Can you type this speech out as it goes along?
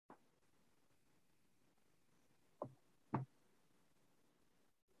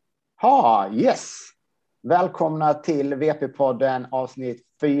Yes. Välkomna till VP-podden avsnitt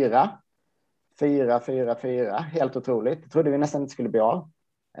 4. 4. Helt otroligt. Det trodde vi nästan inte skulle bli av.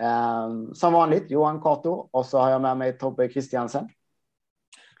 Som vanligt, Johan Kato. Och så har jag med mig Tobbe Christiansen.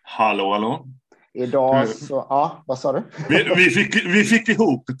 Hallå. Idag så... Ja, vad sa du? Vi fick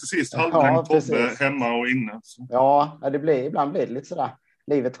ihop det till sist. Halvdräng Tobbe precis. hemma och inne. Så. Ja, ibland blir det lite sådär.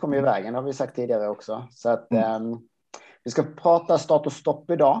 Livet kommer i vägen, har vi sagt tidigare också. Så att vi ska prata start och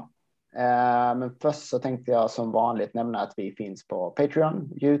stopp idag. Men först så tänkte jag som vanligt nämna att vi finns på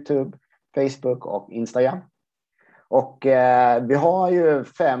Patreon, YouTube, Facebook och Instagram. Och vi har ju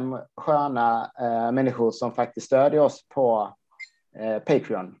 5 sköna människor som faktiskt stödjer oss på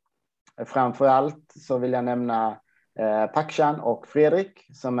Patreon. Framförallt så vill jag nämna Pakshan och Fredrik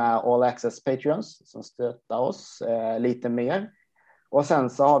som är All Access Patreons som stöttar oss lite mer. Och sen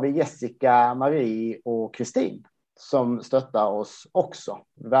så har vi Jessica, Marie och Kristin som stöttar oss också.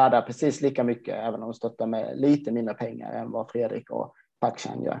 Värda precis lika mycket, även om de stöttar med lite mindre pengar än vad Fredrik och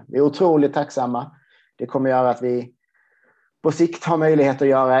Pakshan gör. Vi är otroligt tacksamma. Det kommer göra att vi på sikt har möjlighet att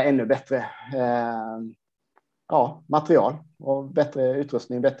göra ännu bättre material och bättre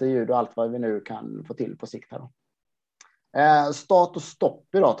utrustning, bättre ljud och allt vad vi nu kan få till på sikt här. Start och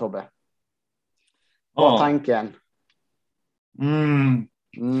stopp idag, Tobbe. Vad är tanken?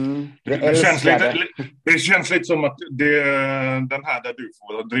 Det känns lite som att det är den här där du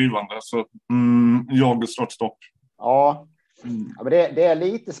får vara drivande. Så jag start stopp. Ja, men det är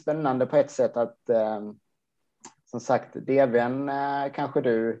lite spännande på ett sätt att som sagt, DVn kanske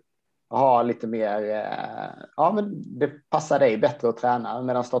du har lite mer, men det passar dig bättre att träna,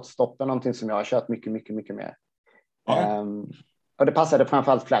 medan start och stopp är någonting som jag har kört mycket mer. Ja. Och det passade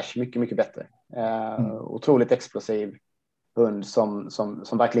framförallt Flash mycket bättre. Otroligt explosiv hund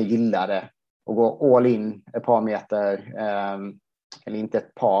som verkligen gillade att gå all in ett par meter, eller inte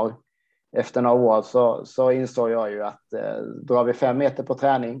ett par. Efter några år så insåg jag ju att drar vi 5 meter på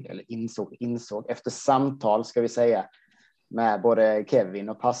träning, eller insåg efter samtal ska vi säga med både Kevin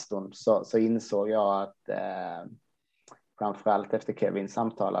och pastorn, så insåg jag att framförallt efter Kevins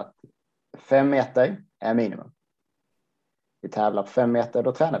samtal att 5 meter är minimum. Vi tävlar på 5 meter,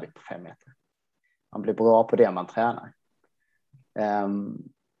 då tränar vi på 5 meter. Man blir bra på det man tränar.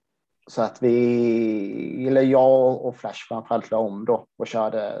 Så att jag och Flash framförallt la om då och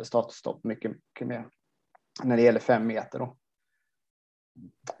körde start och stopp mycket mer när det gäller 5 meter då.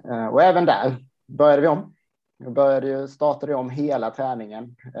 Och även där började vi om. Startade om hela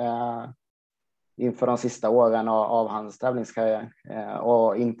träningen inför de sista åren av hans tävlingskarriär.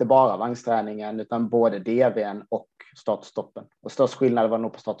 Och inte bara vagnsträningen utan både DVn och startstoppen. Och störst skillnad var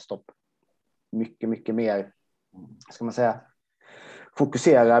nog på startstopp. Mycket mer, ska man säga,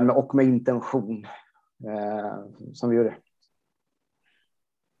 fokuserad och med intention som vi gjorde.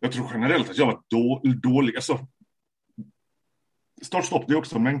 Jag tror generellt att jag var dålig. Alltså, startstopp, det är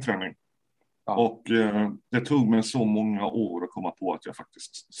också mängdträning. Ja. Och det tog mig så många år att komma på att jag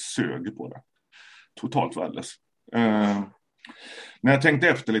faktiskt sög på det. Totalt värdelös. När jag tänkte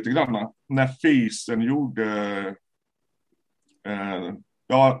efter lite grann, när Fisen gjorde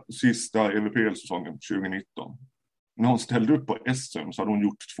sista EVPL-säsongen 2019. När hon ställde upp på SM så hade hon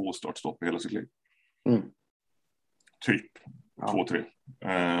gjort 2 startstopp i hela sitt liv. Typ 2-3.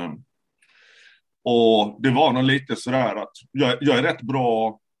 Och det var nog lite sådär att jag är rätt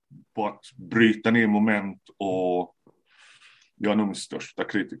bra på att bryta ner moment, och jag är nog min största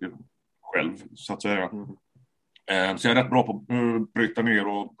kritiker själv, så att säga. Så jag är rätt bra på att bryta ner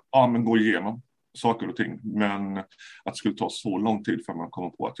och gå igenom saker och ting. Men att det skulle ta så lång tid för man kommer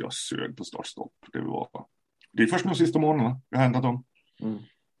på att jag sög på startstopp, det är först de sista månaderna jag har hämtat dem.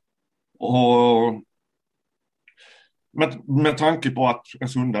 Och med tanke på att en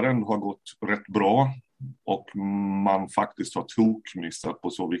hundar ändå har gått rätt bra och man faktiskt har tokmissat på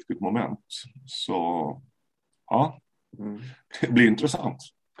så viktigt moment, så det blir intressant.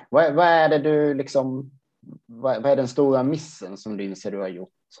 Vad är det du liksom, vad är den stora missen som du inser du har gjort?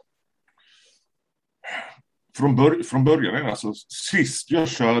 Från början, alltså sist jag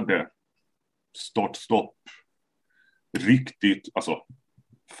körde start-stopp riktigt, alltså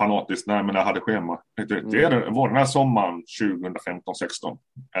fanatiskt, men jag hade schema. Det var den här sommaren 2015-16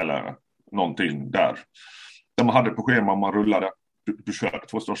 eller någonting där man hade på schema, man rullade, du körde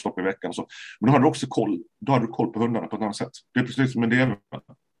 2 startstopp i veckan så. Men då hade du också koll på hundarna på ett annat sätt. Det är precis som en DV.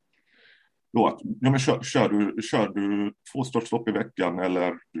 Då att, kör du 2 startstopp i veckan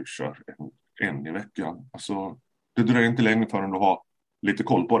eller du kör en i veckan. Alltså, det dröjer inte länge förrän du har lite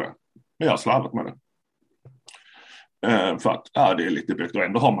koll på det. Men jag har slarvat med det. För att det är lite bättre och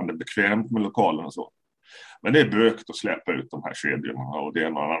ändå har man det bekvämt med lokalen och så. Men det är bökigt att släppa ut de här kedjorna och det är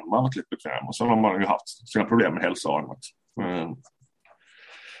man har varit lite bekväm. Och så har man ju haft sina problem med hälsa och annat.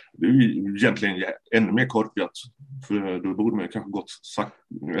 Det är ju egentligen ännu mer korkat. För då borde man kanske gått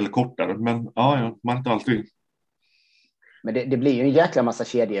eller kortare. Men ja, man inte alltid. Men det blir ju en jäkla massa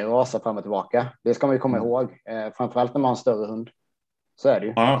kedjor och rasa fram och tillbaka. Det ska man ju komma ihåg. Framförallt när man har en större hund. Så är det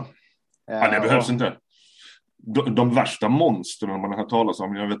ju. Ja, det behövs inte. De värsta monstren man har hört talas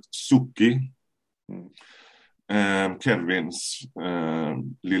om, jag vet Suki, Kevins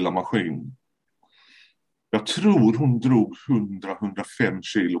lilla maskin. Jag tror hon drog 100-105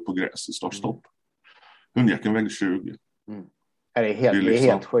 kilo på gräs i startstopp. Hundjäkeln vägde 20. Det är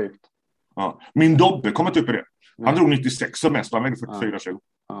helt sjukt. Ja. Min Dobbe kom inte upp i det. Han drog 96 som mest, han vägde 44 kilo.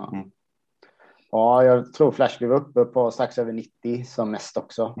 Ja, jag tror Flash blev uppe på strax över 90 som mest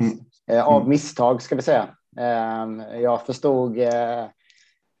också. Av misstag ska vi säga. Jag förstod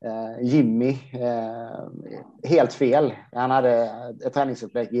Jimmy helt fel. Han hade ett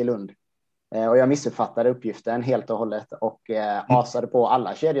träningsupplägg i Lund. Och jag missuppfattade uppgiften helt och hållet och asade på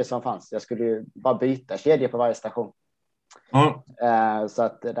alla kedjor som fanns. Jag skulle ju bara byta kedjor på varje station. Så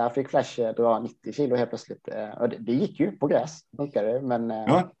att där fick Flash dra 90 kilo helt plötsligt. Och det gick ju på gräs. Men,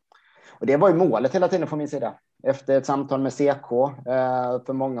 och det var ju målet hela tiden från min sida. Efter ett samtal med CK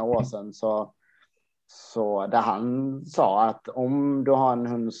för många år sedan så där han sa att om du har en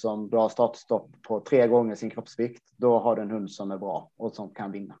hund som drar startstopp på 3 gånger sin kroppsvikt, då har du en hund som är bra och som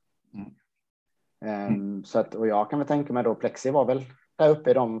kan vinna. Så att, och jag kan väl tänka mig då, Plexi var väl där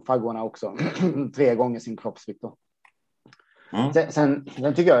uppe i de faggorna också. 3 gånger sin kroppsvikt då. Sen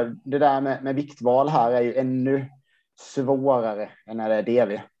tycker jag det där med viktval här är ju ännu svårare än när det är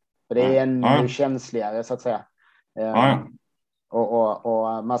DV. För det är ännu känsligare så att säga.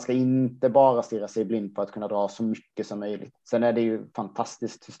 Och man ska inte bara stirra sig blind på att kunna dra så mycket som möjligt. Sen är det ju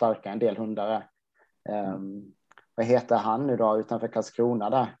fantastiskt hur starka en del hundar är. Vad heter han nu då utanför Karlskrona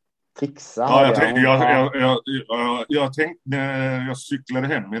där? Trixa. Jag tänkte när jag cyklade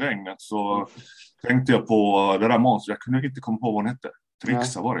hem i regnet så tänkte jag på det där monstret. Jag kunde inte komma på vad hon hette.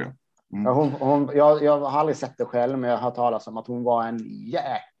 Trixa var det. Jag har aldrig sett det själv, men jag har talat om att hon var en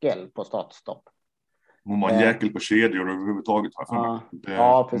jäkel på startstopp. Hon var en jäkel på kedjor överhuvudtaget.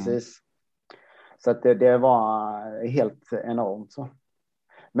 Ja, precis. Så att det var helt enormt. Så.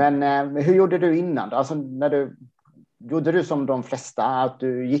 Men hur gjorde du innan? Alltså gjorde du som de flesta, att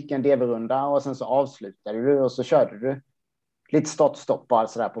du gick en DV-runda och sen så avslutade du och så körde du lite start-stopp och allt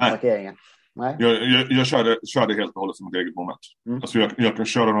sådär på parkeringen? Nej. Jag körde helt och hållet som ett eget moment. Alltså jag kan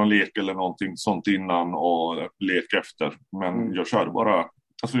köra någon lek eller någonting sånt innan och lek efter. Men jag kör bara,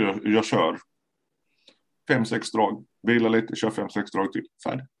 alltså jag kör 5-6 drag, vilar lite, kör 5-6 drag till,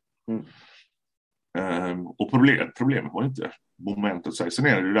 färdig. Och problemet var inte momentet sig. Sen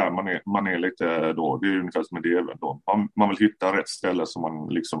är det där man är lite då, det är ungefär som med DV då. Man vill hitta rätt ställe som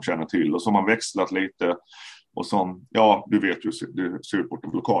man liksom känner till och så har man växlat lite och som, ja du vet ju du ser på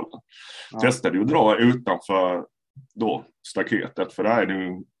lokalen. Testade ju att dra utanför då staketet för där är det ju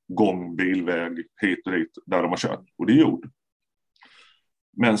en gång, bilväg hit och dit där de har kört och det är jord.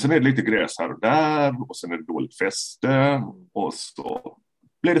 Men sen är det lite gräs här och där och sen är det dåligt fäste och så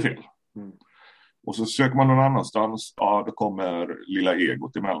blir det fel. Och så söker man någon annanstans, ja då kommer lilla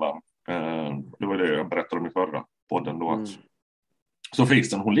egot emellan. Det var det jag berättade om i förra podden då. Så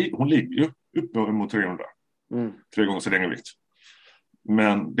Fisen, hon ligger ju uppe mot 300. 3 gånger så länge vikt.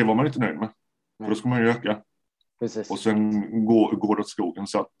 Men det var man inte nöjd med. För då ska man ju öka. Precis. Och sen går det åt skogen.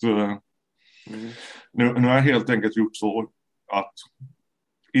 Så att nu har jag helt enkelt gjort så att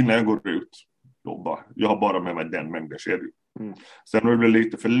innan jag går ut, jag har bara med mig den mängden kedjor. Sen har det blivit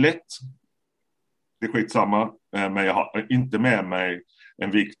lite för lätt. Det är skitsamma, men jag har inte med mig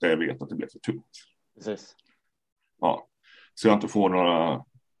en vikt där jag vet att det blir för tungt. Precis. Ja, så jag inte får några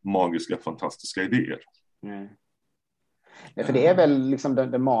magiska, fantastiska idéer. Ja, för det är väl liksom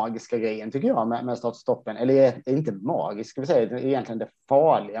den magiska grejen tycker jag med startstoppen. Eller är inte magisk, ska vi säga. Egentligen det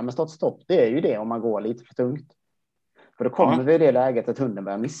farliga med startstopp, det är ju det om man går lite för tungt. För då kommer vi i det läget att hunden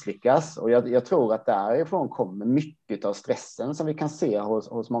börjar misslyckas. Och jag tror att därifrån kommer mycket av stressen som vi kan se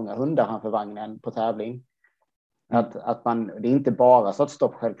hos många hundar framför vagnen på tävling. Att det är inte bara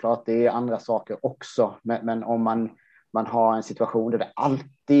startstopp självklart, det är andra saker också. Men om man har en situation där det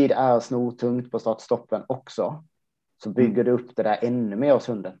alltid är snortungt på startstoppen också, så bygger det upp det där ännu mer hos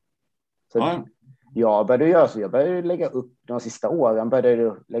hunden. Så jag började lägga upp de sista åren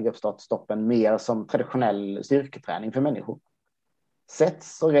lägga upp startstoppen mer som traditionell styrketräning för människor.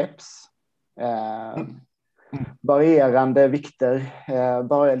 Sets och reps. varierande vikter,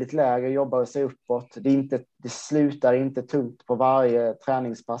 börjar lite lägre, jobbar sig uppåt. Det slutar inte tungt på varje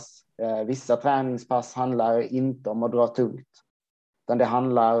träningspass. Vissa träningspass handlar inte om att dra tungt, utan det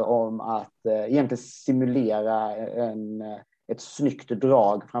handlar om att egentligen simulera ett snyggt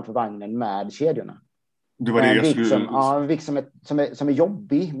drag framför vagnen med kedjorna. Det var det jag skulle... En vikt som är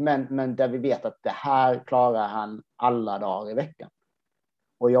jobbig, men där vi vet att det här klarar han alla dagar i veckan.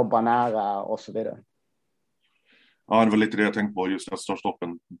 Och jobbar nära och så vidare. Ja, det var lite det jag tänkte på, just att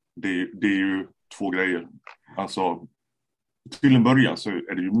startstoppen. Det är ju två grejer. Alltså, till en början så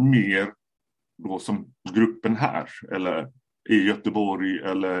är det ju mer då som gruppen här, eller i Göteborg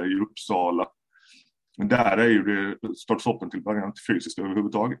eller i Uppsala. Men där är ju det startstoppen till början inte fysiskt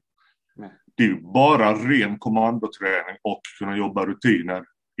överhuvudtaget. Nej. Det är ju bara ren kommandoträning och kunna jobba rutiner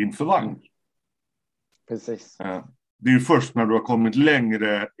inför vagn. Precis. Det är ju först när du har kommit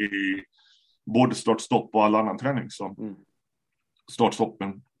längre i både startstopp och all annan träning som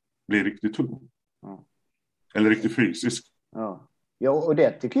startstoppen blir riktigt tung. Ja. Eller riktigt fysisk. Ja. Ja, och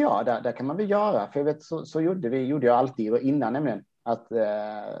det tycker jag, där kan man väl göra. För jag vet, så gjorde jag alltid innan, nämligen att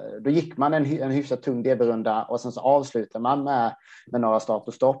då gick man en hyfsat tung DB-runda och sen så avslutar man med några start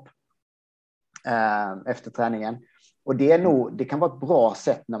och stopp efter träningen. Och det kan vara ett bra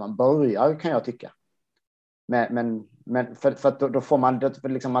sätt när man börjar, kan jag tycka. Men för att då får man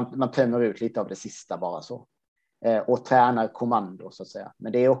liksom, man tömmer ut lite av det sista bara så. Och tränar kommando så att säga.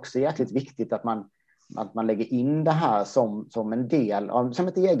 Men det är också jäkligt viktigt att man lägger in det här som en del av, som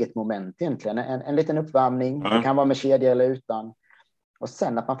ett eget moment egentligen. En liten uppvärmning, det kan vara med kedja eller utan. Och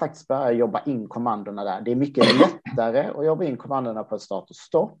sen att man faktiskt börjar jobba in kommandona där. Det är mycket lättare att jobba in kommandona på ett start och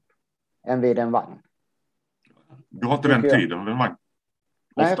stopp än vid en vagn. Du har inte den tiden vid en vagn.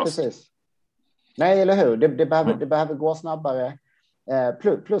 Nej, precis. Nej, eller hur? Det behöver gå snabbare.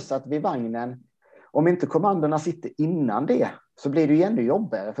 Plus att vid vagnen, om inte kommandona sitter innan det, så blir det ju ännu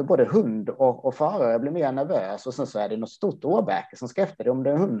jobbigare. För både hund och förare blir mer nervös. Och sen så är det något stort åbäke som ska efter det. Om det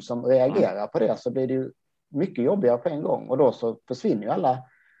är en hund som reagerar på det, så blir det ju mycket jobbigare på en gång. Och då så försvinner ju alla.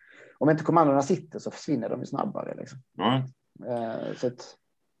 Om inte kommandona sitter så försvinner de ju snabbare. Liksom.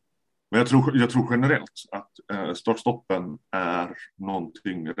 Men jag tror generellt att startstoppen är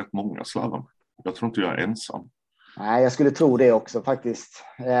någonting rätt många slarvar med. Jag tror inte jag är ensam. Nej, jag skulle tro det också faktiskt.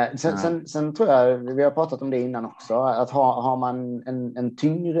 Sen tror jag, vi har pratat om det innan också, att har man en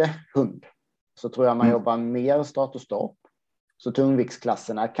tyngre hund så tror jag man jobbar mer start och stopp. Så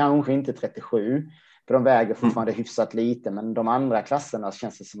tungviktsklasserna, kanske inte 37, för de väger fortfarande hyfsat lite, men de andra klasserna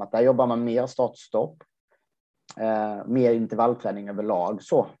känns det som att där jobbar man mer start och stopp. Mer intervallträning överlag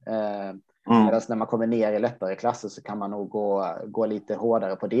så. Medan när man kommer ner i lättare klasser så kan man nog gå lite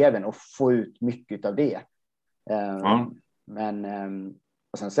hårdare på DV:n och få ut mycket av det. Men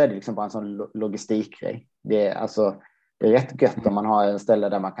och sen så är det liksom bara en sån logistikgrej. Det är rätt gött om man har en ställe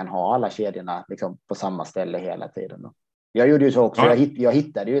där man kan ha alla kedjorna liksom på samma ställe hela tiden. Jag gjorde ju så också. Jag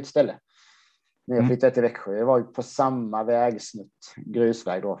hittade ju ett ställe när jag flyttade till Växjö. Jag var ju på samma vägsnutt,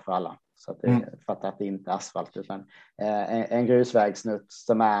 grusväg då för alla. Så att jag fattar att det inte är asfalt, utan en grusvägsnutt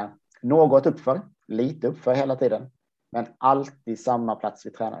som är något uppför, lite uppför hela tiden, men alltid samma plats vi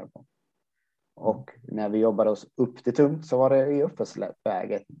tränade på. Och när vi jobbade oss upp till tungt så var det i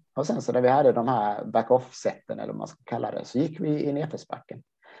uppförsläget. Och sen så när vi hade de här back-off-sätten, eller vad man ska kalla det, så gick vi i nedförsbacken.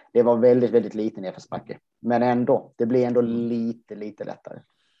 Det var väldigt, väldigt liten nedförsbacke. Men ändå, det blir ändå lite lättare.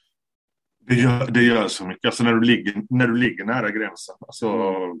 Det gör så mycket. Alltså när du ligger nära gränsen.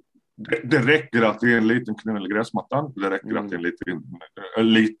 Alltså, det räcker att det är en liten knull i gräsmattan. Det räcker att det är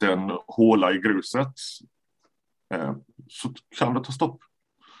en liten håla i gruset. Så kan det ta stopp.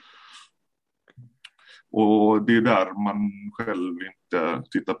 Och det är där man själv inte,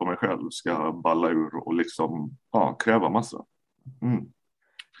 tittar på mig själv, ska balla ur och liksom kräva massa.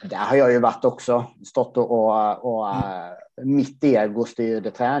 Där har jag ju varit också, stått och mitt ego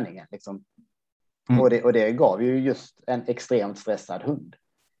styrde träningen liksom. Och det gav ju just en extremt stressad hund.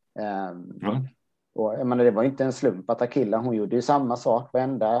 Och jag menar, det var inte en slump att Akilla, hon gjorde ju samma sak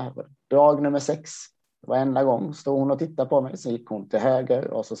varenda drag nummer 6. Varenda gång stod hon och tittade på mig, så gick hon till höger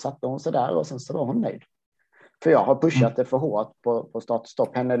och så satte hon sig där och sen så var hon nöjd. För jag har pushat det för hårt på start och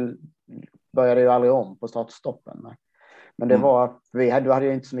stopp. Henne började ju aldrig om på start och stoppen. Men det var, du hade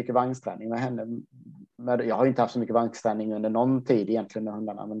ju inte så mycket vagnsträning med henne. Jag har ju inte haft så mycket vagnsträning under någon tid egentligen med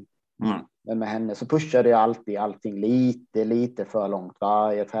hundarna. Men med henne så pushade jag alltid allting lite för långt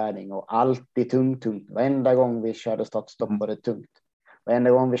varje träning. Och alltid tungt. Varenda gång vi körde start och stopp var det tungt.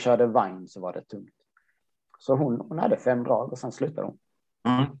 Varenda gång vi körde vagn så var det tungt. Så hon hade 5 drag och sen slutade hon.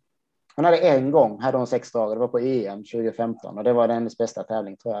 Hon hade en gång, hade hon 6 dagar, det var på EM 2015 och det var hennes bästa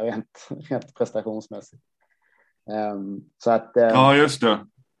tävling tror jag, rent prestationsmässigt. Så att... Ja, just det.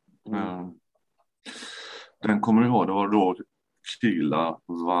 Den kommer jag ihåg. Det var då Kila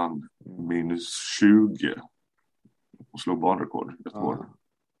vann -20 och slog banrekord.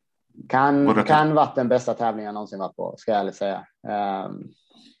 Kan varit den bästa tävlingen jag någonsin varit på, ska jag ärligt säga.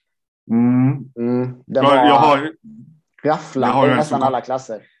 Det var rafflande i nästan alla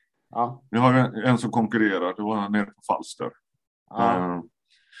klasser. Ja. Jag har en som konkurrerar. Det var nere på Falster. Ja.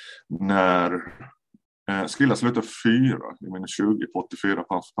 När Skilla slutade 4 i minus 20 på 84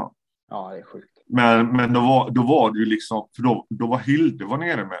 pass. Ja, det är sjukt. Men då var det ju liksom, för då var Hilde var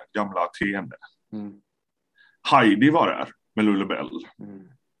nere med gamla Athene. Heidi var där med Lullebell.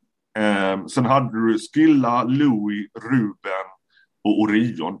 Sen hade du Skilla, Louis, Ruben och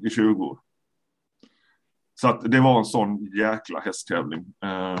Orion i 20 år. Så att det var en sån jäkla hästtävling.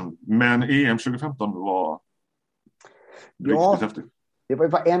 Men EM 2015 var riktigt häftigt. Det var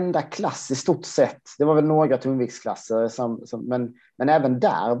ju varenda klass i stort sett. Det var väl några tungviktsklasser. Men även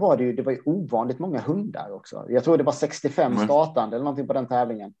där var det var ju ovanligt många hundar också. Jag tror det var 65 startande eller någonting på den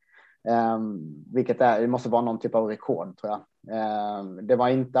tävlingen. Vilket det måste vara någon typ av rekord, tror jag. Det var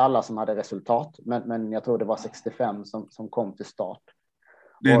inte alla som hade resultat. Men jag tror det var 65 som kom till start.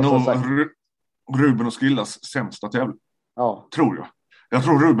 Det är nog Ruben och Skillas sämsta tävling. Ja. Tror jag. Jag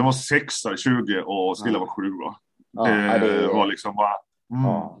tror Ruben var 6 i 20 och Skilla var 7. Det var liksom bara...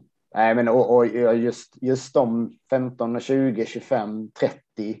 Ja. Nej, men och just de 15, 20, 25,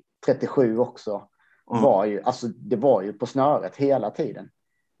 30, 37 också var ju, alltså det var ju på snöret hela tiden.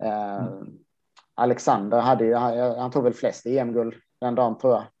 Alexander han tog väl flest EM-guld den dagen,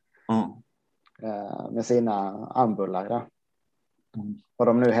 tror jag. Med sina armbullar där. Vad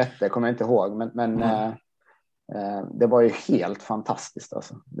de nu hette kommer jag inte ihåg, men det var ju helt fantastiskt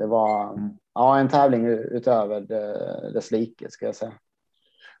alltså. Det var en tävling utöver dess like, ska jag säga.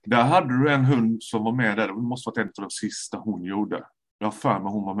 Där hade du en hund som var med där. Det måste vara en av de sista hon gjorde. Jag har för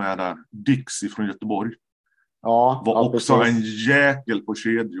mig hon var med där. Dixie från Göteborg. Var också precis. En jäkel på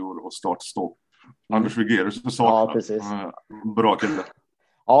kedjor och start-stopp. Anders Vigerus saknar. Ja, precis. Bra kille.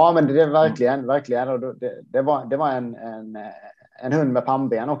 Ja, men det är verkligen. Och det var en hund med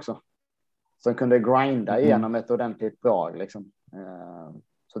pannben också. Som kunde grinda igenom ett ordentligt drag. Liksom.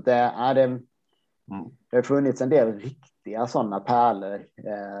 Så det har funnits en del riktiga sådana pärlor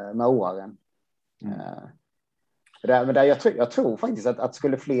med åren. Jag tror faktiskt att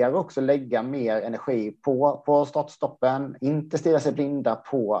skulle fler också lägga mer energi på startstoppen, inte stirra sig blinda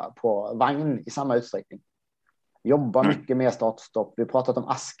på vagn i samma utsträckning. Jobba mycket med startstopp. Vi pratat om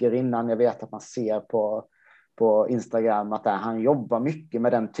Asker innan. Jag vet att man ser på Instagram att han jobbar mycket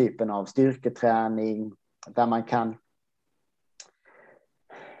med den typen av styrketräning där man kan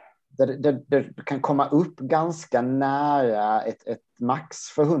det kan komma upp ganska nära ett max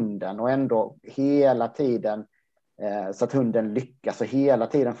för hunden och ändå hela tiden så att hunden lyckas och hela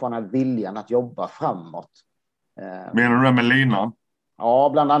tiden får den här viljan att jobba framåt. Menar du det med linan? Ja,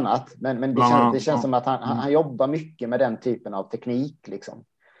 bland annat. Men det känns som att han jobbar mycket med den typen av teknik liksom.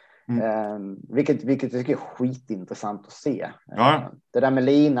 Vilket jag tycker är skitintressant att se. Det där med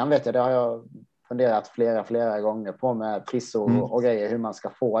linan vet jag, det har jag funderat flera gånger på med trissor och grejer, hur man ska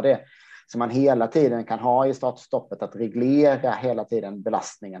få det. Så man hela tiden kan ha i startstoppet att reglera hela tiden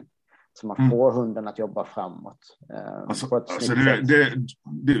belastningen. Så man får hunden att jobba framåt.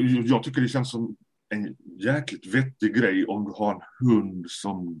 Jag tycker det känns som en jäkligt vettig grej om du har en hund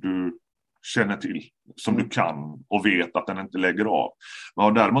som du känner till, som du kan och vet att den inte lägger av. Men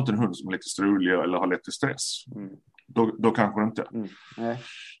har däremot en hund som är lite strulig eller har lite stress, då kanske inte.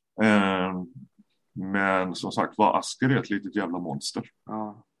 Men som sagt, Asker är ett litet jävla monster.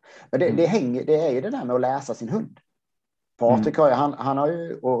 Ja. Men det är ju det där med att läsa sin hund. Patrik han har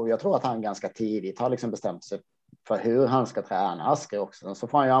ju, och jag tror att han ganska tidigt har liksom bestämt sig för hur han ska träna Asker också. Så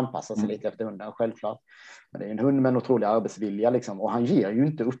får han ju anpassa sig lite efter hunden, självklart. Men det är en hund med en otrolig arbetsvilja liksom, och han ger ju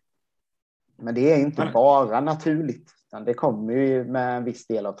inte upp. Men det är inte bara naturligt, utan det kommer ju med en viss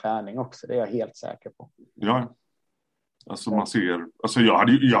del av träning också, det är jag helt säker på. Ja, alltså man ser, alltså jag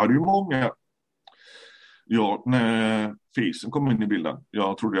hade ju många, när Fisen kom in i bilden,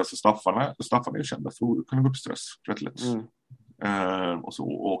 jag trodde alltså Staffan är känd för att kunna gå upp stress rätt lätt.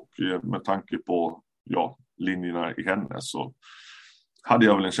 Och med tanke på linjerna i henne så hade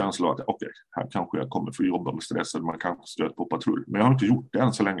jag väl en känsla att här kanske jag kommer få jobba med stress eller man kanske stöter på patrull. Men jag har inte gjort det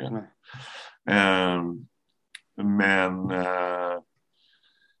än så länge. Men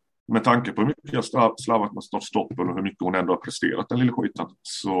med tanke på hur mycket jag slavat med startstoppen och hur mycket hon ändå har presterat den lilla skiten,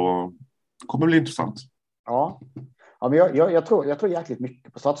 så kommer det bli intressant. Ja, men jag tror jäkligt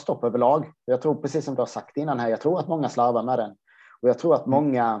mycket på startstopp överlag. Jag tror, precis som du har sagt innan här, jag tror att många slarvar med den. Och jag tror att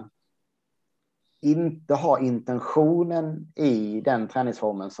många inte har intentionen i den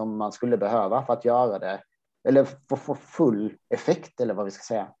träningsformen som man skulle behöva för att göra det. Eller få full effekt, eller vad vi ska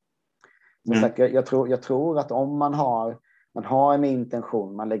säga. Jag tror att om man har en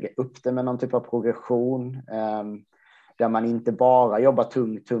intention, man lägger upp det med någon typ av progression, där man inte bara jobbar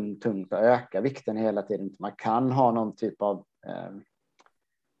tungt och ökar vikten hela tiden. Man kan ha någon typ av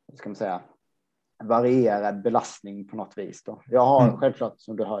ska man säga, varierad belastning på något vis då. Jag har självklart,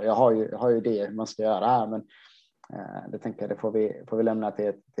 som du har, jag har ju det hur man ska göra här, men det tänker jag, det får vi lämna till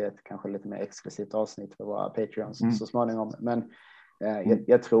ett kanske lite mer exklusivt avsnitt för våra Patreons så småningom. Men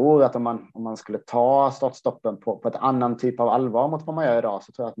jag tror att om man skulle ta startstoppen på ett annan typ av allvar mot vad man gör idag,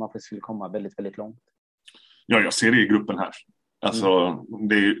 så tror jag att man skulle komma väldigt, väldigt långt. Ja, jag ser det i gruppen här. Alltså,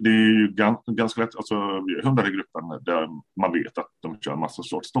 det är ju ganska lätt. Alltså, vi är hundar i gruppen där man vet att de kör en massa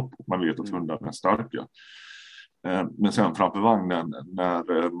startstopp. Man vet att hundarna är starka. Men sen framför vagnen,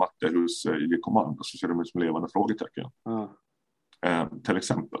 när Matte är hos i kommando, så ser de ut som levande frågetecken. Till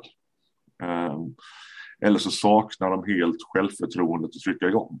exempel. Eller så saknar de helt självförtroendet att trycka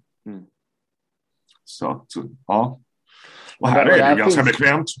igång. Så att, ja. Och här är det ju ganska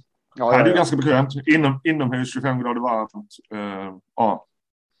bekvämt. Här är det ganska bekvämt. Inomhus 25 grader varmt. Ja.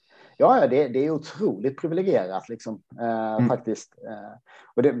 Ja, det är otroligt privilegierat liksom, faktiskt.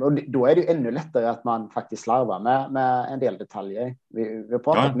 Och då är det ju ännu lättare att man faktiskt slarvar med en del detaljer. Vi har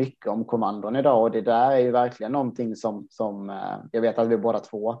pratat mycket om kommandon idag, och det där är ju verkligen någonting som jag vet att vi båda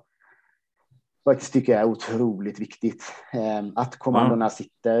två faktiskt tycker är otroligt viktigt. Att kommandona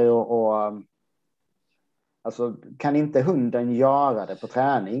sitter och alltså, kan inte hunden göra det på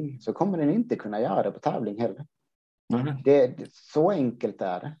träning, så kommer den inte kunna göra det på tävling heller. Så enkelt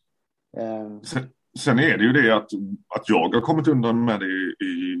är det. Sen är det ju det att jag har kommit undan med det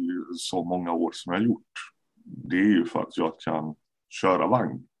i så många år som jag har gjort. Det är ju för att jag kan köra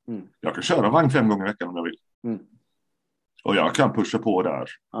vagn. Jag kan köra vagn 5 gånger i veckan om jag vill. Och jag kan pusha på där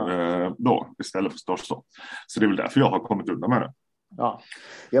då, istället för startstopp. Så det är väl därför jag har kommit undan med det. Ja,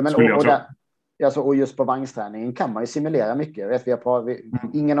 men och just på vagnsträningen kan man ju simulera mycket.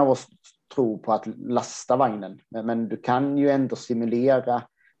 Ingen av oss tror på att lasta vagnen, men du kan ju ändå simulera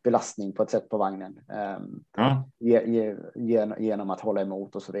belastning på ett sätt på vagnen genom att hålla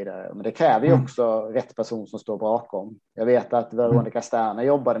emot och så vidare. Men det kräver ju också rätt person som står bakom. Jag vet att Veronica Sterner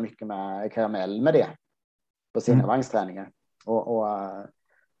jobbade mycket med karamell med det på sina vagnsträningar. Och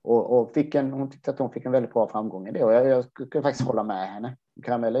hon tyckte att hon fick en väldigt bra framgång i det. Och jag skulle faktiskt hålla med henne.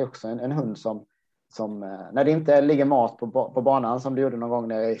 Karamell är också en hund som när det inte ligger mat på banan, som det gjorde någon gång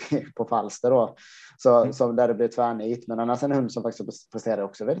nere på Falster då, så där det blev tvärnit. Men annars en hund som faktiskt presterar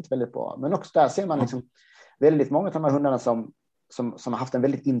också väldigt, väldigt bra. Men också där ser man liksom väldigt många av de här hundarna som har haft en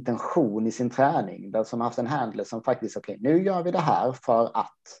väldigt intention i sin träning. Där som har haft en handler som faktiskt, okej, nu gör vi det här för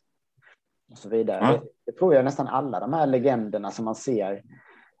att, och så vidare. Det tror jag nästan alla de här legenderna som man ser.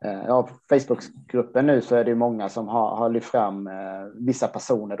 På Facebookgruppen nu så är det många som har lyft fram vissa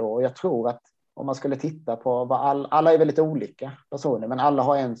personer då. Och jag tror att om man skulle titta på vad alla är väldigt olika personer, men alla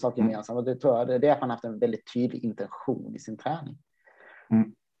har en sak gemensamt, och det tror jag det är att man har haft en väldigt tydlig intention i sin träning.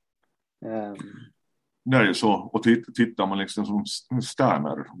 Det är ju så, och tittar man liksom som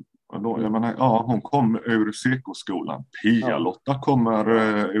Sterner, då, jag menar, hon kom ur CK-skolan. Pia-Lotta kommer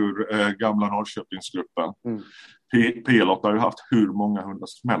ur gamla Norrköpingsgruppen. Pia-Lotta har ju haft hur många hundar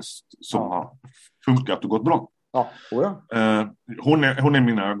som helst som har funkat och gått bra. Hon är i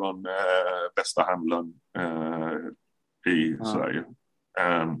mina ögon bästa handlaren i Sverige.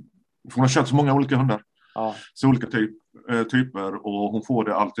 Hon har kört så många olika hundar. Så olika typer, och hon får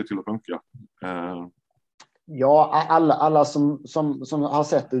det alltid till att funka. Alla som har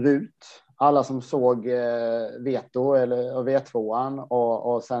sett Rut, alla som såg Veto eller V2an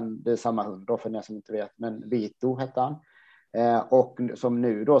och sen det är samma hund då, för er som inte vet, men Vito hette han, och som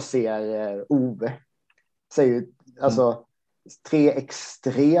nu då ser Ove, säger alltså 3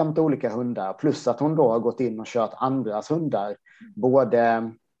 extremt olika hundar, plus att hon då har gått in och kört andras hundar,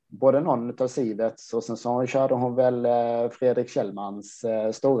 både någon av Sivets, och sen så körde hon väl Fredrik Kjellmans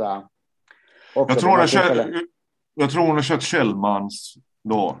stora. Jag tror hon har kört Kjellmans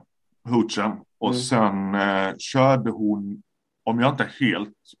då, Hutchen, och sen körde hon, om jag inte är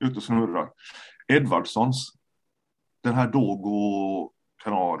helt ute och snurrar, Edvardssons, den här Dogo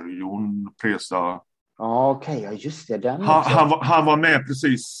Kanarion Presa. Okej, just det. Han var med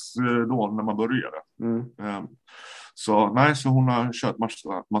precis då när man började. Så hon har kört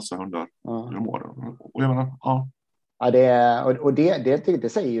massa hundar genom åren. Och jag menar, det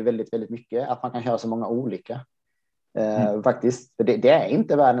säger ju väldigt, väldigt mycket att man kan köra så många olika. Faktiskt. För det är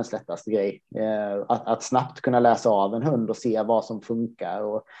inte världens lättaste grej. Att snabbt kunna läsa av en hund och se vad som funkar.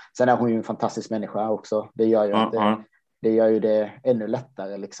 Och sen är hon ju en fantastisk människa också. Det gör ju det gör ju det ännu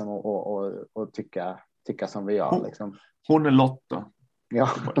lättare liksom att tycka som vi gör. Liksom. Hon är Lotta. Ja,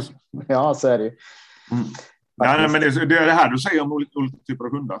 ja, så är det ju. Nej, men det är det här du säger om olika typer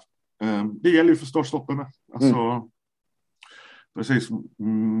av hundar. Det gäller ju förstås stoppen med. Alltså, precis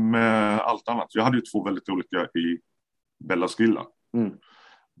med allt annat. Jag hade ju 2 väldigt olika i Bella och Skilla.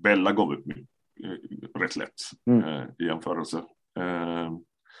 Bella gav upp rätt lätt i jämförelse.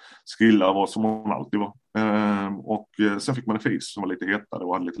 Skilla var som hon alltid var. Och sen fick man en fis som var lite hetare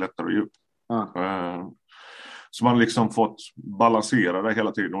och hade lite lättare att ge upp. Så man liksom fått balansera det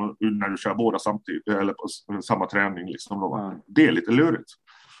hela tiden. Och när du kör båda samtidigt eller på samma träning liksom då, det är lite lurigt.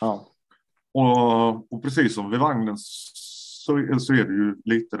 Och precis som vid vagnen så är det ju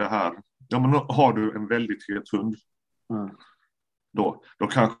lite det här. Ja, men har du en väldigt het hund då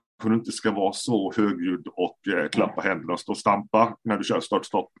kanske du inte ska vara så högljudd och klappa händerna och stå och stampa när du kör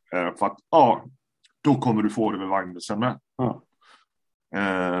start-stopp. För att då kommer du få det vid vagnen sen med.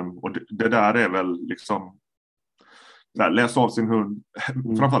 Och det där är väl liksom läsa av sin hund,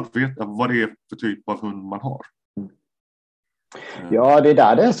 framförallt veta vad det är för typ av hund man har. Ja, det är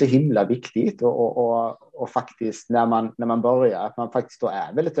där det är så himla viktigt och faktiskt när man börjar, att man faktiskt då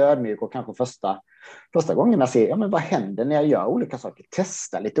är väldigt ödmjuk och kanske första gången man ser, men vad händer när jag gör olika saker?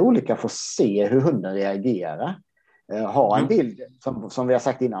 Testa lite olika för att se hur hunden reagerar. Ha en bild, som vi har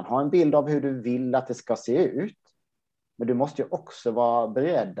sagt innan, ha en bild av hur du vill att det ska se ut. Men du måste ju också vara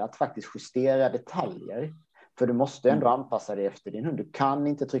beredd att faktiskt justera detaljer. För du måste ändå anpassa dig efter din hund. Du kan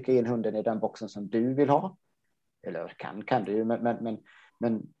inte trycka in hunden i den boxen som du vill ha. Eller kan du,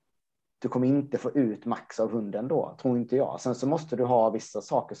 men du kommer inte få ut max av hunden då, tror inte jag. Sen så måste du ha vissa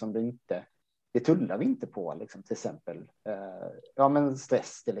saker som det tullar vi inte på, liksom, till exempel. Men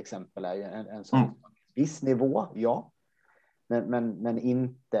stress till exempel är ju en sån viss nivå, ja. Men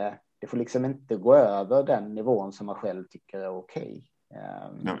inte, det får liksom inte gå över den nivån som man själv tycker är okej.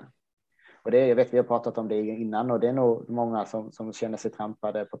 Och jag vet vi har pratat om det innan och det är nog många som känner sig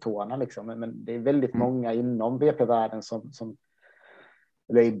trampade på tårna liksom. Men det är väldigt många inom BP-världen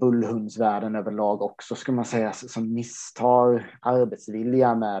eller i bullhundsvärlden överlag också, ska man säga, som misstar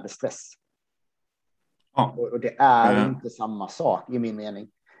arbetsvilja med stress. Och det är inte samma sak i min mening.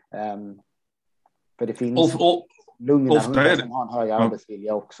 För det finns lugna hundar som har en hög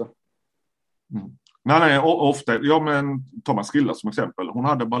arbetsvilja också. Nej, ofta. Ja, men Thomas Skilla som exempel. Hon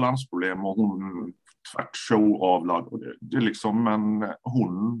hade balansproblem och hon tvärt showavlad. Och det är liksom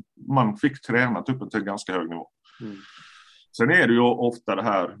man fick träna typ till en ganska hög nivå. Sen är det ju ofta det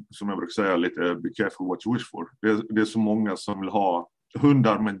här som jag brukar säga lite be careful what you wish for. Det är så många som vill ha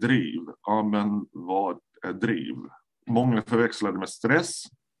hundar med driv. Ja, men vad är driv? Många förväxlar det med stress.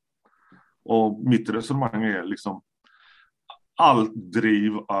 Och mitt resonemang är liksom allt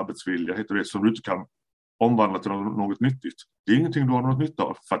driv, arbetsvilja heter det som du inte kan omvandla till något nyttigt. Det är ingenting du har något nytta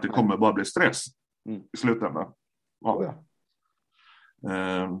av för att det kommer bara bli stress i slutändan.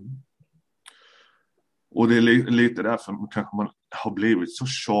 Och det är lite därför kanske man har blivit så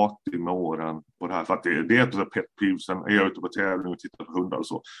tjatig med åren på det här. För att det är ett av pet peevesen. Är jag ute på tävling och tittar på hundar och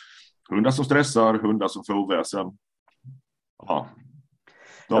så. Hundar som stressar, hundar som får oväsen.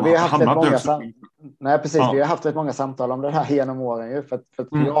 Vi har haft vi har haft rätt många samtal om det här genom åren ju, för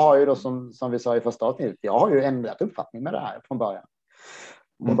jag har ju då som vi sa i första avsnittet, jag har ju ändrat uppfattning med det här från början.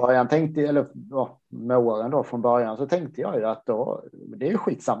 Från början med åren då från början så tänkte jag ju att då, det är ju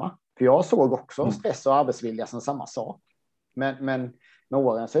skitsamma, för jag såg också stress och arbetsvilja som samma sak. Men med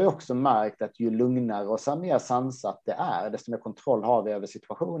åren så har jag också märkt att ju lugnare och mer sansat det är, desto mer kontroll har vi över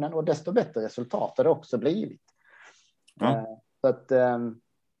situationen och desto bättre resultat har det också blivit. Så att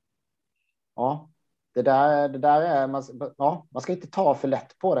det där är man ska inte ta för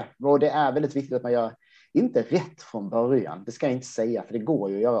lätt på det. Och det är väldigt viktigt att man gör inte rätt från början. Det ska jag inte säga, för det går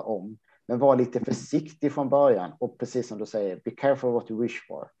ju att göra om. Men var lite försiktig från början. Och precis som du säger, be careful what you wish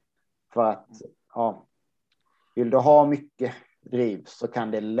for. För att vill du ha mycket driv så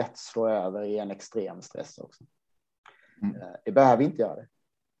kan det lätt slå över i en extrem stress också. Det behöver inte göra det.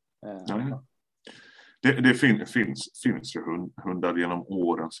 Det finns ju hundar genom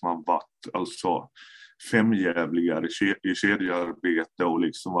åren som har varit alltså femjävligare i kedjearbete och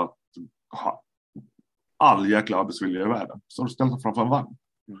liksom att all jäkla arbetsvilja i världen. Så har du ställt framför en vagn.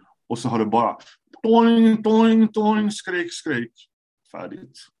 Och så har det bara doing, doing, doing, skrik.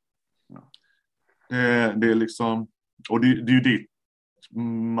 Färdigt. Det är liksom, och det är ju dit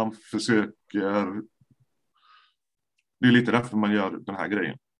man försöker, det är lite därför man gör den här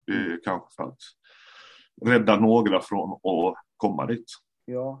grejen. Det är kanske för att rädda några från att komma dit.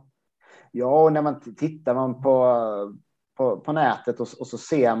 Ja, och när man tittar på nätet och så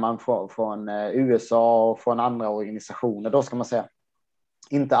ser man från USA och från andra organisationer, då ska man säga,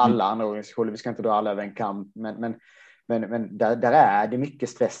 inte alla andra organisationer, vi ska inte dra alla över en kamp, men där är det mycket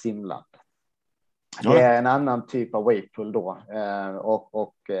stress inblandat. Det är en annan typ av weightpull då,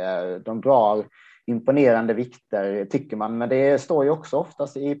 och de drar imponerande vikter, tycker man, men det står ju också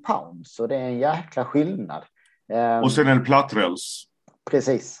oftast i pounds, så det är en jäkla skillnad. Och sen är det platträls.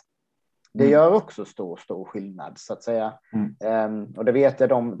 Precis. Det gör också stor skillnad, så att säga. Och det vet jag,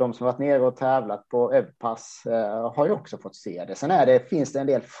 de som varit nere och tävlat på Evpass har ju också fått se det. Sen finns det en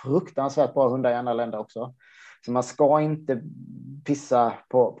del fruktansvärt bra hundar i andra länder också. Så man ska inte pissa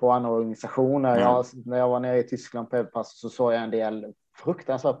på andra organisationer. När jag var nere i Tyskland på Evpass så såg jag en del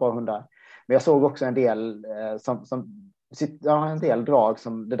fruktansvärt bra hundar. Men jag såg också en del en del drag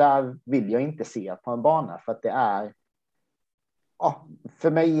som det där vill jag inte se på en bana, för att det är,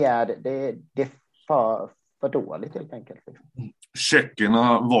 för mig är det för dåligt helt enkelt.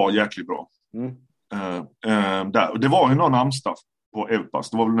 Tjeckerna var jäkligt bra. Det var ju någon Amstaff på Evpass.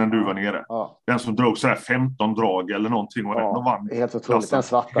 Det var väl när du var nere. Ja. Den som drog så här 15 drag eller någonting. Och den vann. Helt otroligt. Den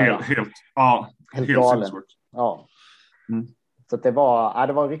svarta. Helt galen. Ja. Så det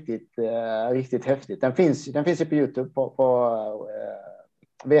var riktigt häftigt. Den finns ju på YouTube på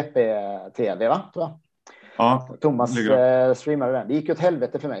VP-TV, va? Tror jag. Ja, Thomas streamade den. Det gick åt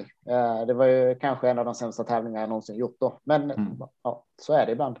helvete för mig. Det var ju kanske en av de sämsta tävlingar jag någonsin gjort då. Men så är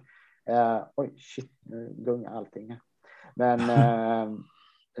det ibland. Oj, shit, nu gungar allting. Men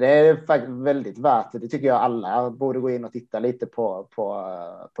det är faktiskt väldigt värt det. Det tycker jag alla borde gå in och titta lite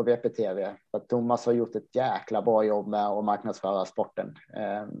på VPTV. För att Thomas har gjort ett jäkla bra jobb med att marknadsföra sporten.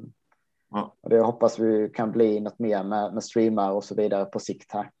 Och det hoppas vi kan bli något mer med streamar och så vidare på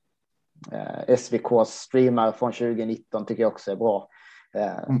sikt här. SVKs streamar från 2019 tycker jag också är bra.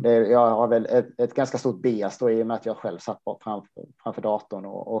 Jag har väl ett ganska stort bias då, i och med att jag själv satt framför datorn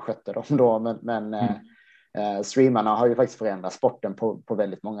och skötte dem då, men streamarna har ju faktiskt förändrat sporten på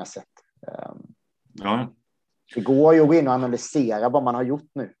väldigt många sätt. Det går ju att gå in och analysera vad man har gjort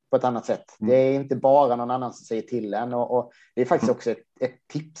nu på ett annat sätt. Det är inte bara någon annan som säger till en, och det är faktiskt också ett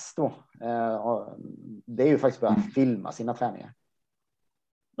tips då. Det är ju faktiskt bara att filma sina träningar.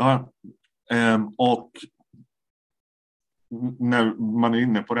 Och när man är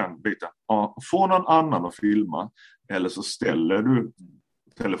inne på den biten, få någon annan att filma, eller så ställer du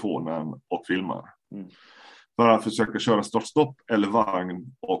telefonen och filmar. För att försöka köra start-stopp eller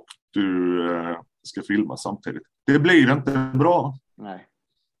vagn, och du ska filma samtidigt. Det blir inte bra.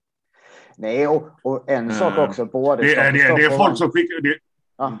 Nej, och en sak också, både det är folk som skickar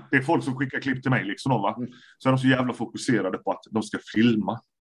det är folk som skickar klipp till mig liksom, va? Så är de så jävla fokuserade på att de ska filma.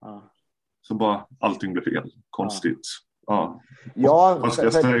 Så bara allting blir fel. Konstigt. Vad ska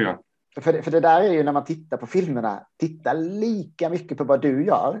jag säga? För det där är ju, när man tittar på filmerna, titta lika mycket på vad du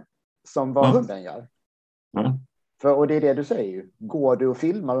gör som vad hunden gör. Och det är det du säger ju. Går du och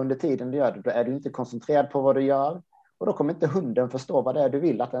filmar under tiden du gör det, då är du inte koncentrerad på vad du gör. Och då kommer inte hunden förstå vad det är du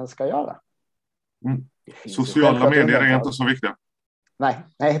vill att den ska göra. Sociala medier är inte så viktiga.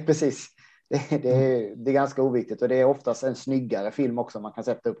 Nej, precis. Det är ganska oviktigt. Och det är oftast en snyggare film också. Man kan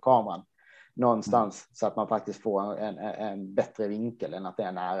sätta upp kameran någonstans så att man faktiskt får en bättre vinkel än att det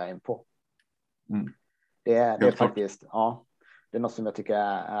är nära in på. Det är faktiskt, det är något som jag tycker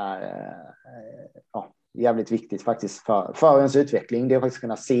är jävligt viktigt faktiskt för ens utveckling. Det är faktiskt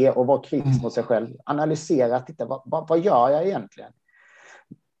kunna se och vara kritisk mot sig själv. Analysera, titta, vad gör jag egentligen?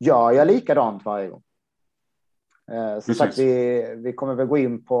 Gör jag likadant varje gång? Som sagt, vi kommer väl gå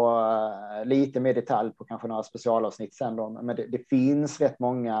in på lite mer detalj på kanske några specialavsnitt sen då, men det finns rätt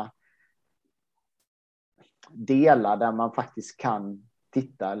många delar där man faktiskt kan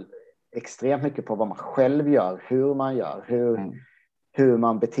titta extremt mycket på vad man själv gör, hur man gör, hur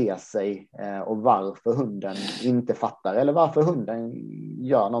man beter sig, och varför hunden inte fattar, eller varför hunden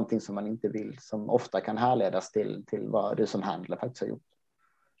gör någonting som man inte vill, som ofta kan härledas till vad du som handlar faktiskt har gjort.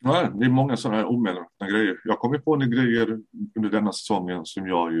 Ja, det är många sådana här omedvetna grejer. Jag kom på några grejer under denna säsongen som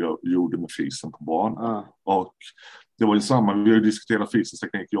jag gjorde med fisen på banan. Och det var ju samma, vi har ju diskuterat fisens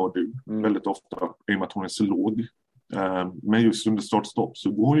teknik, jag och du, väldigt ofta, i och med att hon är så låg. Men just under start-stopp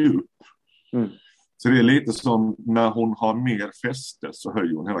så går hon ju upp. Så det är lite som när hon har mer fäste så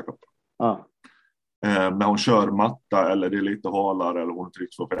höjer hon hela kroppen. När hon kör matta eller det är lite halare eller hon inte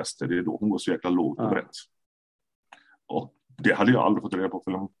riktigt får fäste, det är då hon går så jäkla lågt och brett. Och det hade jag aldrig fått reda på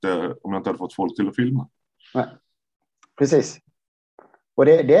om jag inte hade fått folk till att filma. Nej. Precis. Och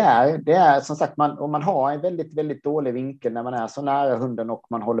det är som sagt, om man har en väldigt, väldigt dålig vinkel när man är så nära hunden och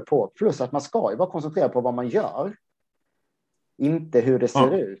man håller på. Plus att man ska ju vara koncentrerad på vad man gör. Inte hur det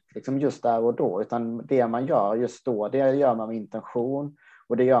ser ut liksom just där och då. Utan det man gör just då, det gör man med intention.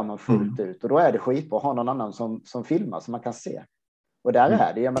 Och det gör man fullt ut. Och då är det skitbra att ha någon annan som filmar så man kan se. Och där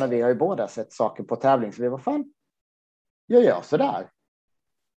är det. Jag menar, vi har ju båda sett saker på tävling. Så vi var fan, jag gör sådär.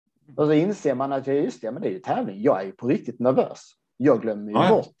 Och så inser man att just det, men det är ju tävling. Jag är ju på riktigt nervös. Jag glömmer ju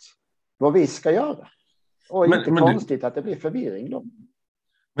bort vad vi ska göra. Och inte konstigt att det blir förvirring då.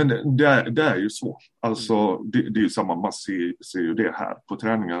 Men det är ju så. Alltså, det är ju samma, man ser ju det här på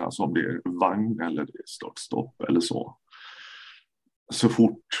träningarna som det är vagn eller det är start-stopp eller så. Så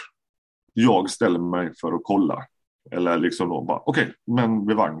fort jag ställer mig för att kolla eller liksom då bara, okej, men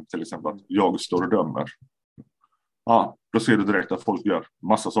vid vagn till exempel, att jag står och dömer. Ja, då ser du direkt att folk gör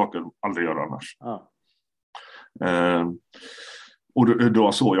massa saker de aldrig gör annars. Och det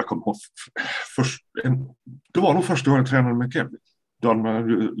var så jag kom ihåg det var nog första gången jag tränade med Kevin. Då man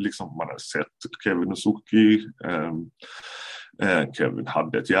hade sett Kevin och Suki. Kevin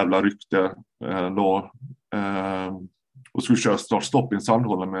hade ett jävla rykte då. Och så köra start-stopp i en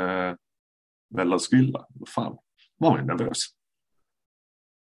sandhålla med Bella Skilla. Fan, man var ju nervös.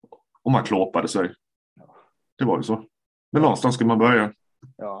 Och man klåpade sig. Det var ju så. Men någonstans ska man börja.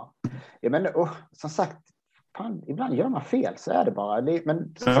 Ja men som sagt, fan, ibland gör man fel, så är det bara.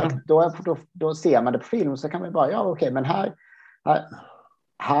 Men som sagt, då ser man det på film så kan man bara, okej, men här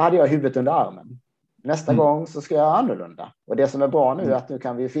hade jag huvudet under armen. Nästa gång så ska jag göra annorlunda. Och det som är bra nu är att nu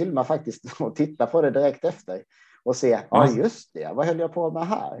kan vi filma faktiskt och titta på det direkt efter. Och se, just det, vad höll jag på med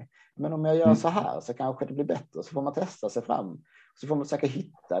här? Men om jag gör så här så kanske det blir bättre. Så får man testa sig fram. Så får man försöka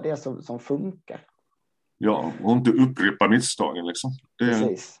hitta det som funkar. Ja, och inte upprepa misstagen liksom.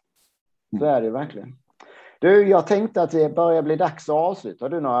 Precis. Så är det ju verkligen. Du, jag tänkte att det börjar bli dags att avsluta. Har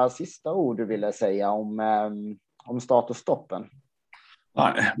du några sista ord du ville säga om start och stoppen?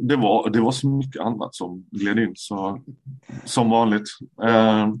 Nej, det var så mycket annat som gled in så, som vanligt.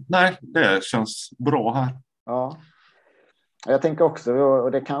 Nej, det känns bra här. Ja, jag tänker också,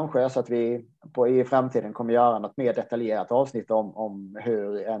 och det kanske är så att vi i framtiden kommer göra något mer detaljerat avsnitt om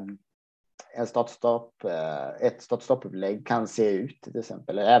hur ett start-stopp-upplägg kan se ut till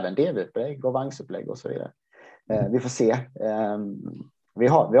exempel. Även DV-upplägg och vagnsupplägg och så vidare. Vi får se. Vi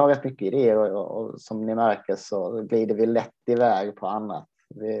har rätt mycket idéer och som ni märker så glider vi lätt iväg på annat.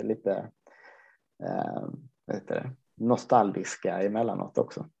 Vi är lite nostalgiska emellanåt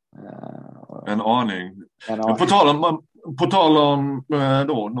också. En aning. På tal om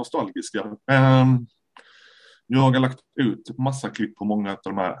då, nostalgiska. Jag har lagt ut massa klipp på många av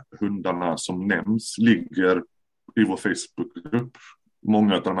de här hundarna som nämns. Ligger i vår Facebookgrupp.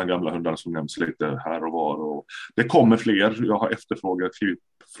 Många av de här gamla hundarna som nämns lite här och var. Och det kommer fler. Jag har efterfrågat klipp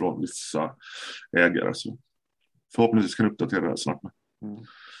från vissa ägare. Så förhoppningsvis kan jag uppdatera det snart.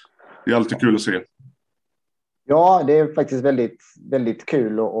 Det är alltid kul att se. Ja, det är faktiskt väldigt, väldigt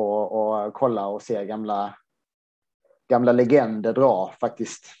kul att kolla och se gamla legender dra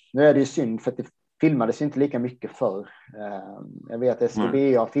faktiskt. Nu är det ju synd för att det filmades inte lika mycket förr. Jag vet att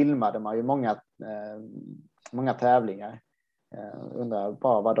SKBA filmade man ju många tävlingar. Undrar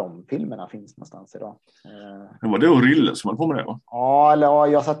bara var de filmerna finns någonstans idag. Det var det och Rille som var på med det, va? Ja,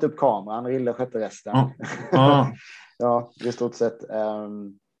 jag satte upp kameran. Rille skötte resten. Ja, i stort sett.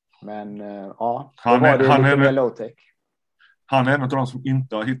 Men ja, han var det lite mer low-tech. Han är en av de som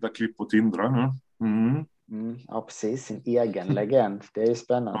inte har hittat klipp på Tindra nu. Ja, precis. Sin egen legend. Det är ju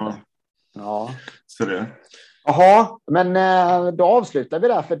spännande. Ja. Så det. Jaha, men då avslutar vi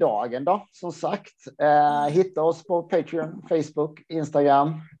där för dagen då. Som sagt, hitta oss på Patreon, Facebook,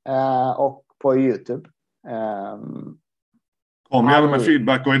 Instagram och på YouTube. Kom gärna med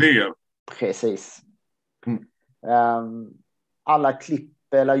feedback och idéer. Precis. Alla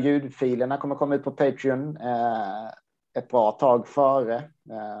klipp eller ljudfilerna kommer komma ut på Patreon ett bra tag före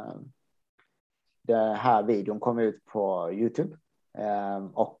den här videon kommer ut på YouTube.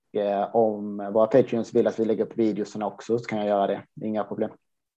 Och om våra Patreons vill att vi lägger upp videorna också så kan jag göra det. Inga problem.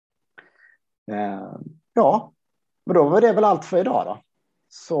 Ja, men då var det väl allt för idag då.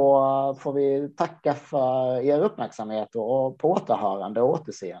 Så får vi tacka för er uppmärksamhet och på återhörande och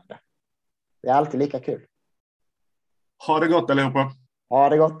återseende. Det är alltid lika kul. Ha det gott allihopa. Ha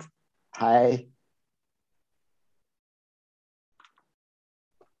det gott. Hej.